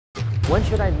When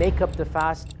should I make up the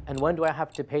fast, and when do I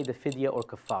have to pay the fidyah or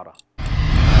kaffarah?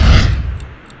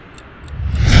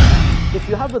 If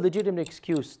you have a legitimate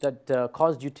excuse that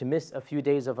caused you to miss a few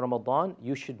days of Ramadan,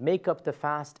 you should make up the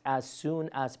fast as soon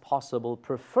as possible,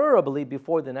 preferably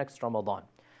before the next Ramadan.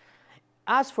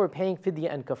 As for paying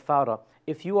fidyah and kaffarah,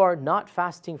 if you are not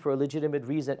fasting for a legitimate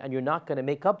reason and you're not going to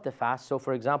make up the fast, so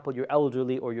for example, you're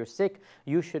elderly or you're sick,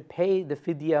 you should pay the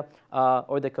fidyah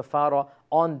or the kaffarah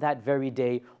on that very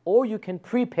day, or you can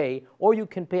prepay, or you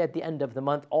can pay at the end of the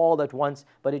month all at once,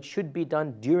 but it should be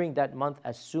done during that month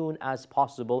as soon as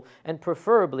possible, and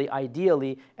preferably,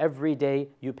 ideally, every day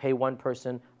you pay one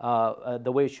person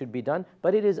the way it should be done,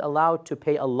 but it is allowed to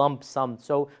pay a lump sum,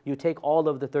 so you take all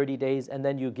of the 30 days and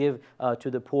then you give to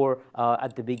the poor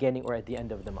at the beginning or at the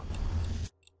end of the month.